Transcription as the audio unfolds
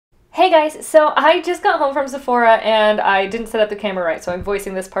guys, so I just got home from Sephora and I didn't set up the camera right, so I'm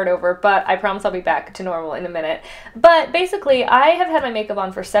voicing this part over, but I promise I'll be back to normal in a minute. But basically, I have had my makeup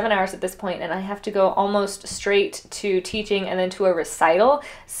on for 7 hours at this point and I have to go almost straight to teaching and then to a recital.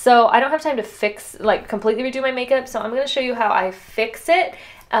 So I don't have time to fix, like completely redo my makeup, so I'm going to show you how I fix it.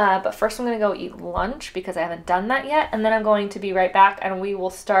 But first I'm going to go eat lunch because I haven't done that yet, and then I'm going to be right back and we will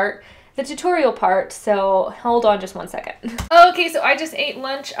start the tutorial part, so hold on just 1 second. Okay, so I just ate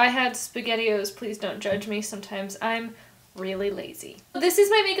lunch. I had SpaghettiOs. Please don't judge me. Sometimes I'm really lazy. This is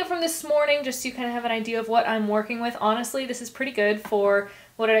my makeup from this morning, just so you kind of have an idea of what I'm working with. Honestly, this is pretty good for,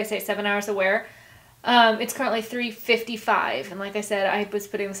 what did I say, 7 hours of wear. It's currently 3:55, and like I said, I was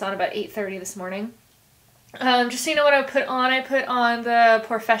putting this on about 8:30 this morning. Just so you know what I put on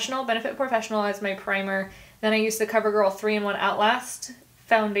the Benefit Professional as my primer. Then I used the Covergirl 3-in-1 Outlast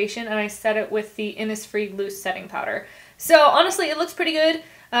foundation, and I set it with the Innisfree loose setting powder. So honestly, it looks pretty good.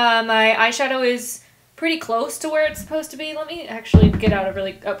 My eyeshadow is pretty close to where it's supposed to be. Let me actually get out a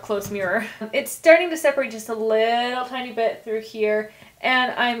really up close mirror. It's starting to separate just a little tiny bit through here,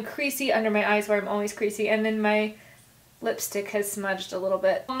 and I'm creasy under my eyes where I'm always creasy, and then my lipstick has smudged a little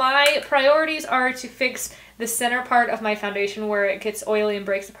bit. My priorities are to fix the center part of my foundation where it gets oily and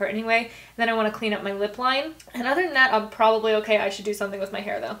breaks apart anyway. And then I want to clean up my lip line. And other than that, I'm probably okay. I should do something with my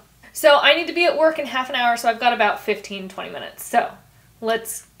hair though. So I need to be at work in half an hour, so I've got about 15-20 minutes. So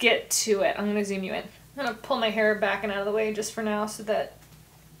let's get to it. I'm going to zoom you in. I'm going to pull my hair back and out of the way just for now so that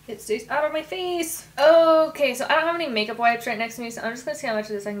it stays out of my face. Okay, so I don't have any makeup wipes right next to me, so I'm just going to see how much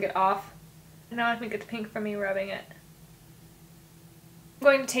of this I can get off. And now I think it's pink from me rubbing it. I'm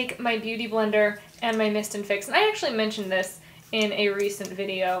going to take my Beauty Blender and my Mist and Fix, and I actually mentioned this in a recent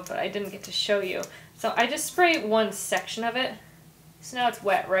video, but I didn't get to show you. So I just spray one section of it, so now it's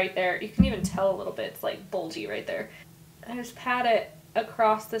wet right there. You can even tell a little bit, it's like bulgy right there. I just pat it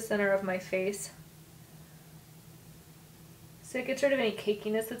across the center of my face, so it gets rid of any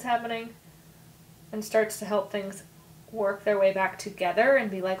cakiness that's happening and starts to help things work their way back together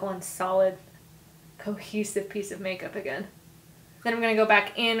and be like one solid, cohesive piece of makeup again. Then I'm going to go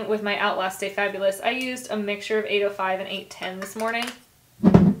back in with my Outlast Stay Fabulous. I used a mixture of 805 and 810 this morning,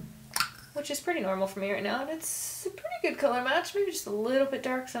 which is pretty normal for me right now, and it's a pretty good color match. Maybe just a little bit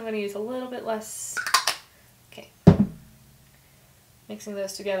dark, so I'm going to use a little bit less. Okay. Mixing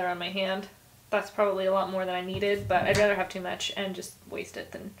those together on my hand. That's probably a lot more than I needed, but I'd rather have too much and just waste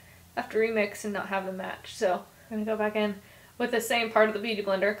it than have to remix and not have them match. So I'm going to go back in with the same part of the Beauty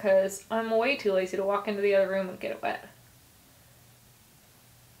Blender because I'm way too lazy to walk into the other room and get it wet.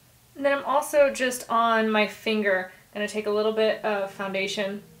 And then I'm also just on my finger going to take a little bit of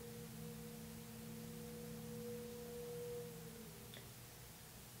foundation.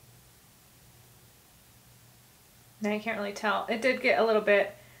 Now you can't really tell. It did get a little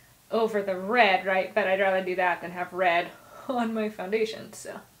bit over the red, right? But I'd rather do that than have red on my foundation.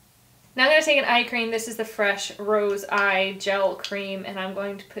 So now I'm going to take an eye cream. This is the Fresh Rose Eye Gel Cream, and I'm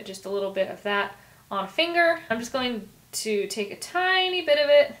going to put just a little bit of that on a finger. I'm just going to take a tiny bit of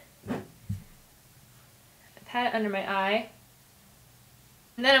it, pat it under my eye,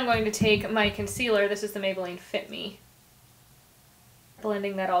 and then I'm going to take my concealer. This is the Maybelline Fit Me.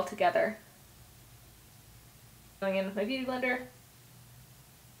 Blending that all together. Going in with my Beauty Blender.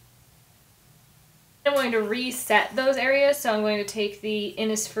 I'm going to reset those areas, so I'm going to take the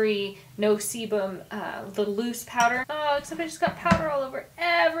Innisfree No Sebum, the loose powder. Oh, except I just got powder all over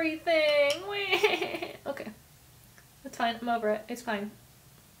everything. Okay, that's fine. I'm over it. It's fine.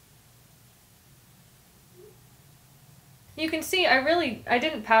 You can see I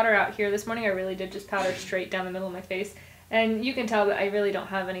didn't powder out here. This morning I really did just powder straight down the middle of my face. And you can tell that I really don't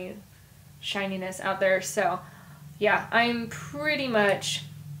have any shininess out there. So yeah, I'm pretty much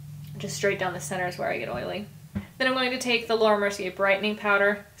just straight down the center is where I get oily. Then I'm going to take the Laura Mercier brightening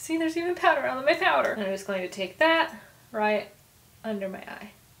powder. See, there's even powder on my powder. And I'm just going to take that right under my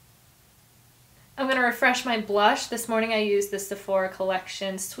eye. I'm going to refresh my blush. This morning I used the Sephora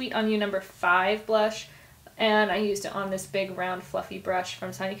Collection Sweet On You No. 5 blush. And I used it on this big round fluffy brush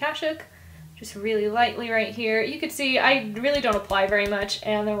from Sonia Kashuk. Just really lightly right here. You could see I really don't apply very much,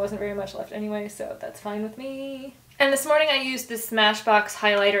 and there wasn't very much left anyway, so that's fine with me. And this morning I used this Smashbox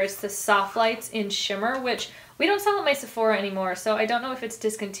highlighter. It's the Soft Lights in Shimmer, which we don't sell at my Sephora anymore, so I don't know if it's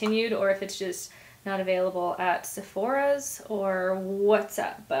discontinued or if it's just not available at Sephora's or what's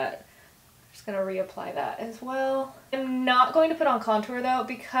up, but I'm just going to reapply that as well. I'm not going to put on contour though,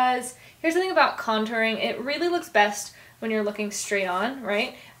 because here's the thing about contouring. It really looks best when you're looking straight on,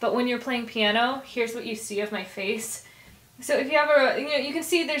 right? But when you're playing piano, here's what you see of my face. So if you have you can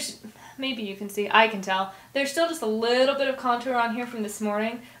see there's maybe you can see, I can tell. There's still just a little bit of contour on here from this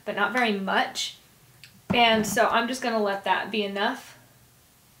morning, but not very much. And so I'm just going to let that be enough.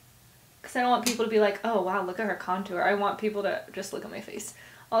 Because I don't want people to be like, oh wow, look at her contour. I want people to just look at my face.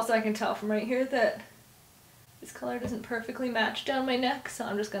 Also, I can tell from right here that this color doesn't perfectly match down my neck, so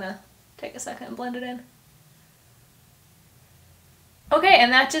I'm just going to take a second and blend it in. Okay,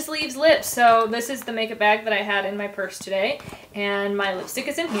 and that just leaves lips. So this is the makeup bag that I had in my purse today, and my lipstick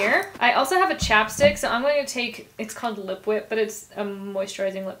is in here. I also have a chapstick, so I'm going to take, it's called Lip Whip, but it's a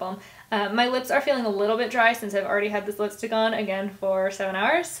moisturizing lip balm. My lips are feeling a little bit dry since I've already had this lipstick on, again, for 7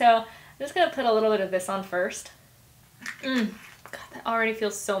 hours, so I'm just going to put a little bit of this on first. God, that already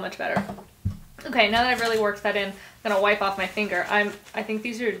feels so much better. Okay, now that I've really worked that in, I'm going to wipe off my finger. I think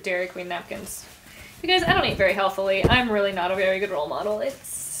these are Dairy Queen napkins. You guys, I don't eat very healthily. I'm really not a very good role model.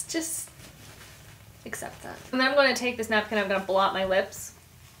 It's just, accept that. And then I'm going to take this napkin, I'm going to blot my lips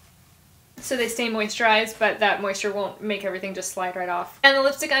so they stay moisturized, but that moisture won't make everything just slide right off. And the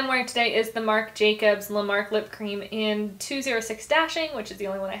lipstick I'm wearing today is the Marc Jacobs Le Marc Lip Cream in 206 Dashing, which is the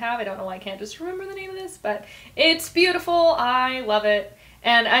only one I have. I don't know why I can't just remember the name of this, but it's beautiful. I love it.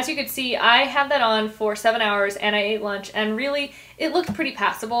 And as you could see, I had that on for 7 hours and I ate lunch, and really, it looked pretty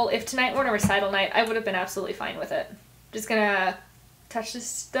passable. If tonight weren't a recital night, I would have been absolutely fine with it. Just gonna touch this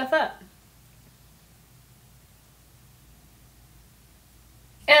stuff up.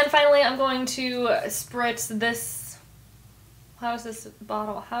 And finally, I'm going to spritz this, how is this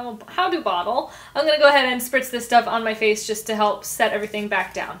bottle? How do bottle? I'm gonna go ahead and spritz this stuff on my face just to help set everything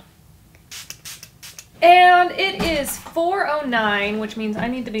back down. And it is 4:09, which means I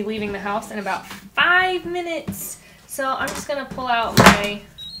need to be leaving the house in about 5 minutes. So I'm just going to pull out my,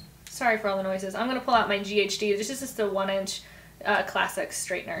 sorry for all the noises, I'm going to pull out my GHD. This is just a 1-inch classic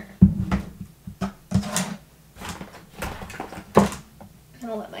straightener. I'm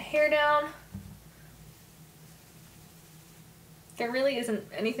going to let my hair down. There really isn't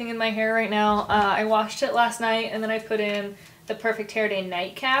anything in my hair right now. I washed it last night and then I put in the Perfect Hair Day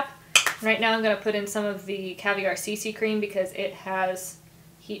nightcap. Right now I'm going to put in some of the Caviar CC cream because it has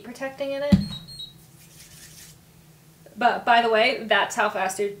heat protecting in it. But by the way, that's how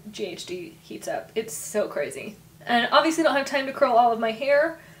fast your GHD heats up. It's so crazy. And obviously I don't have time to curl all of my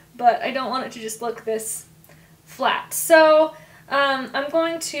hair, but I don't want it to just look this flat. So I'm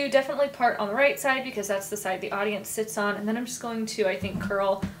going to definitely part on the right side because that's the side the audience sits on. And then I'm just going to, I think,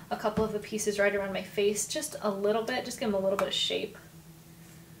 curl a couple of the pieces right around my face just a little bit, just give them a little bit of shape.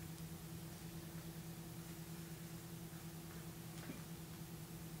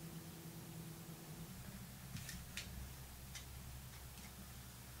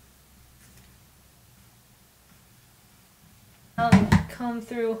 Comb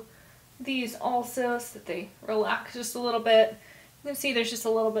through these also so that they relax just a little bit. You can see there's just a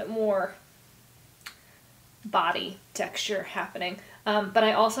little bit more body texture happening. But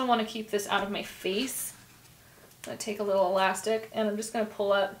I also want to keep this out of my face. I'm going to take a little elastic and I'm just going to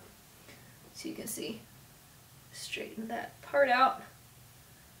pull up so you can see, straighten that part out. I'm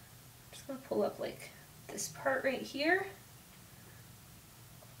just going to pull up like this part right here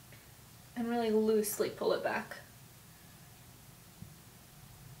and really loosely pull it back.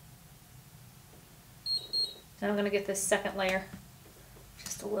 Now I'm going to get this second layer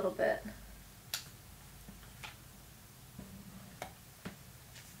just a little bit.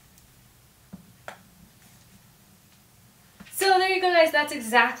 So there you go, guys. That's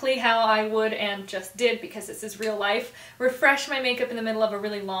exactly how I would and just did, because this is real life. Refresh my makeup in the middle of a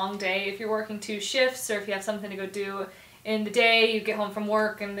really long day. If you're working 2 shifts or if you have something to go do in the day, you get home from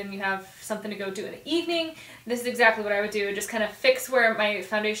work and then you have something to go do in the evening, this is exactly what I would do. Just kind of fix where my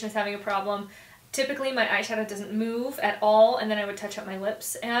foundation is having a problem. Typically my eyeshadow doesn't move at all, and then I would touch up my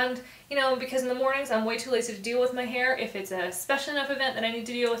lips. And, you know, because in the mornings I'm way too lazy to deal with my hair, if it's a special enough event that I need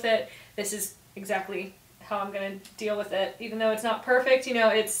to deal with it, this is exactly how I'm going to deal with it. Even though it's not perfect, you know,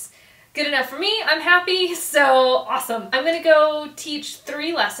 it's good enough for me. I'm happy, so awesome. I'm going to go teach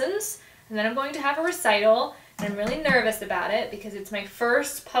 3 lessons, and then I'm going to have a recital, and I'm really nervous about it because it's my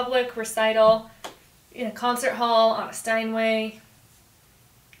first public recital in a concert hall on a Steinway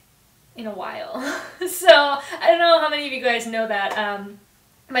in a while. So I don't know how many of you guys know that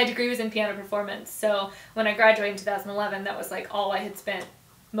my degree was in piano performance, so when I graduated in 2011, that was like all I had spent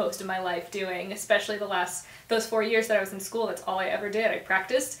most of my life doing, especially those 4 years that I was in school. That's all I ever did. I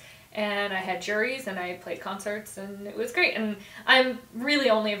practiced and I had juries and I played concerts and it was great. And I'm really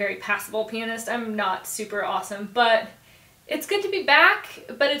only a very passable pianist. I'm not super awesome, but it's good to be back,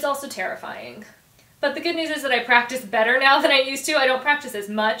 but it's also terrifying. But the good news is that I practice better now than I used to. I don't practice as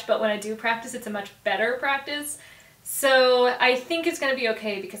much, but when I do practice, it's a much better practice. So I think it's going to be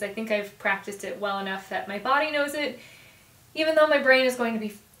okay because I think I've practiced it well enough that my body knows it, even though my brain is going to be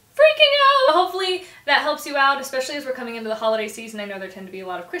freaking out. Hopefully that helps you out, especially as we're coming into the holiday season. I know there tend to be a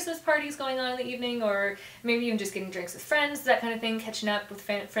lot of Christmas parties going on in the evening, or maybe even just getting drinks with friends, that kind of thing, catching up with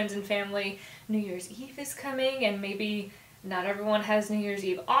friends and family. New Year's Eve is coming, and maybe not everyone has New Year's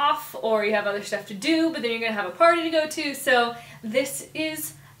Eve off, or you have other stuff to do, but then you're going to have a party to go to. So this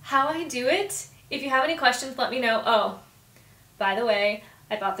is how I do it. If you have any questions, let me know. Oh, by the way,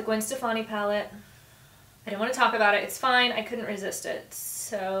 I bought the Gwen Stefani palette. I didn't want to talk about it. It's fine. I couldn't resist it.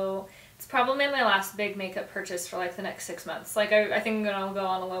 So it's probably my last big makeup purchase for like the next 6 months. Like I think I'm going to go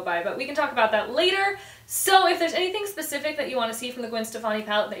on a low buy, but we can talk about that later. So if there's anything specific that you want to see from the Gwen Stefani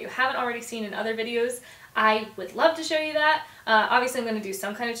palette that you haven't already seen in other videos, I would love to show you that. Obviously I'm going to do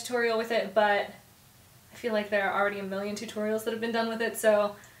some kind of tutorial with it, but I feel like there are already a million tutorials that have been done with it,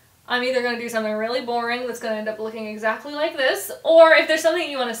 so I'm either going to do something really boring that's going to end up looking exactly like this, or if there's something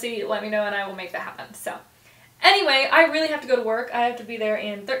you want to see, let me know and I will make that happen. So anyway, I really have to go to work. I have to be there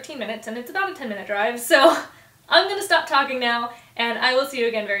in 13 minutes, and it's about a 10-minute drive, so I'm going to stop talking now, and I will see you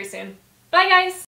again very soon. Bye, guys!